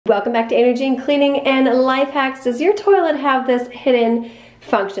Welcome back to Energy and Cleaning and Life Hacks. Does your toilet have this hidden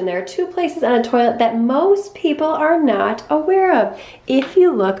function? There are two places on a toilet that most people are not aware of. If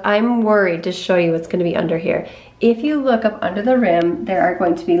you look, I'm worried to show you what's going to be under here. If you look up under the rim, there are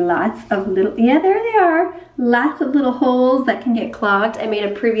going to be lots of little, yeah, there they are, lots of little holes that can get clogged. I made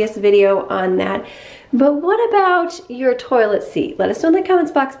a previous video on that. But what about your toilet seat? Let us know in the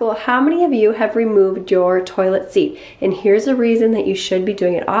comments box below how many of you have removed your toilet seat. And here's a reason that you should be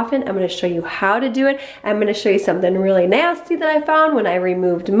doing it often. I'm going to show you how to do it. I'm going to show you something really nasty that I found when I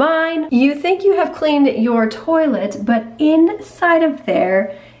removed mine. You think you have cleaned your toilet, but inside of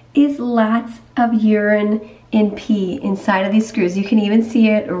there is lots of urine and pee inside of these screws. You can even see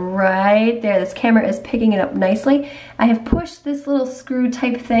it right there. This camera is picking it up nicely. I have pushed this little screw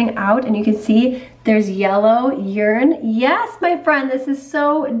type thing out and you can see there's yellow urine. Yes, my friend, this is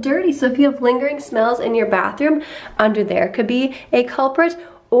so dirty. So if you have lingering smells in your bathroom, under there could be a culprit,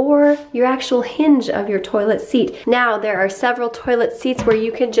 or your actual hinge of your toilet seat. Now, there are several toilet seats where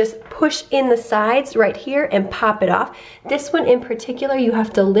you can just push in the sides right here and pop it off. This one in particular, you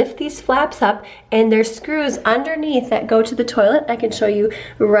have to lift these flaps up and there's screws underneath that go to the toilet. I can show you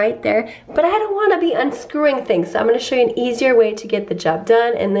right there, but I don't wanna be unscrewing things, so I'm gonna show you an easier way to get the job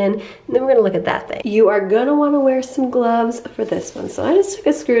done, and then we're gonna look at that thing. You are gonna wanna wear some gloves for this one. So I just took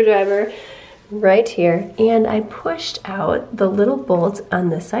a screwdriver right here and I pushed out the little bolts on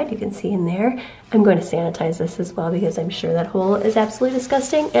this side. You can see in there. I'm going to sanitize this as well because I'm sure that hole is absolutely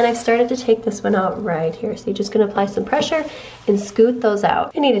disgusting, and I've started to take this one out right here. So you're just going to apply some pressure and scoot those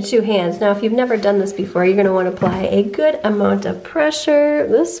out. I needed 2 hands. Now if you've never done this before, you're going to want to apply a good amount of pressure.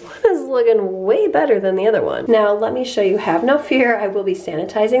 This one is looking way better than the other one. Now let me show you. Have no fear, I will be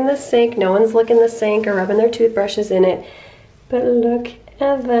sanitizing the sink. No one's licking the sink or rubbing their toothbrushes in it, but look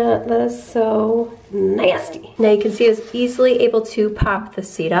at that. That is so nasty. Now you can see I was easily able to pop the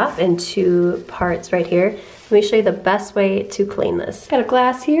seat off in 2 parts right here. Let me show you the best way to clean this. Got a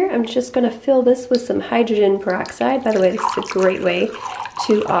glass here. I'm just going to fill this with some hydrogen peroxide. By the way, this is a great way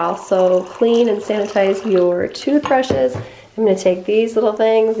to also clean and sanitize your toothbrushes. I'm going to take these little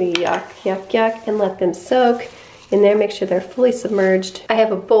things, yuck, yuck, yuck, and let them soak in there. Make sure they're fully submerged. I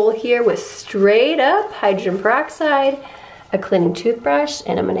have a bowl here with straight up hydrogen peroxide, a cleaning toothbrush,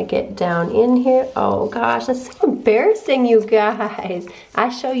 and I'm gonna get down in here. Oh gosh, that's so embarrassing, you guys. I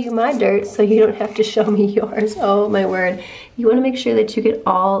show you my dirt so you don't have to show me yours. Oh my word. You wanna make sure that you get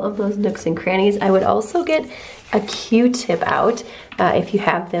all of those nooks and crannies. I would also get a Q-tip out if you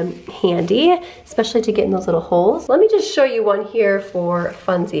have them handy, especially to get in those little holes. Let me just show you one here for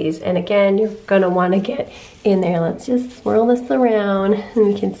funsies. And again, you're gonna wanna get in there. Let's just swirl this around and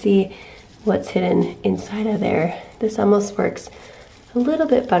we can see what's hidden inside of there. This almost works a little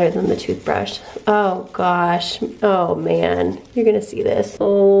bit better than the toothbrush. Oh gosh, oh man, you're gonna see this.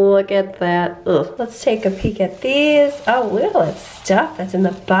 Oh, look at that. Ugh. Let's take a peek at these. Oh, look at all that stuff that's in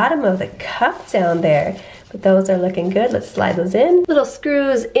the bottom of the cup down there. But those are looking good. Let's slide those in. Little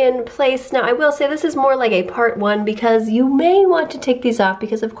screws in place. Now I will say this is more like a part 1 because you may want to take these off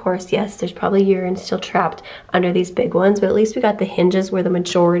because of course, yes, there's probably urine still trapped under these big ones, but at least we got the hinges where the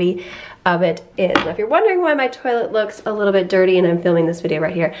majority of it is. Now if you're wondering why my toilet looks a little bit dirty and I'm filming this video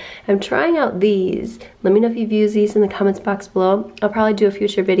right here, I'm trying out these. Let me know if you've used these in the comments box below. I'll probably do a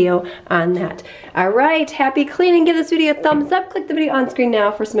future video on that. All right, happy cleaning. Give this video a thumbs up. Click the video on screen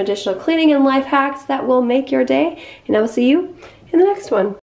now for some additional cleaning and life hacks that will make your day. And I will see you in the next one.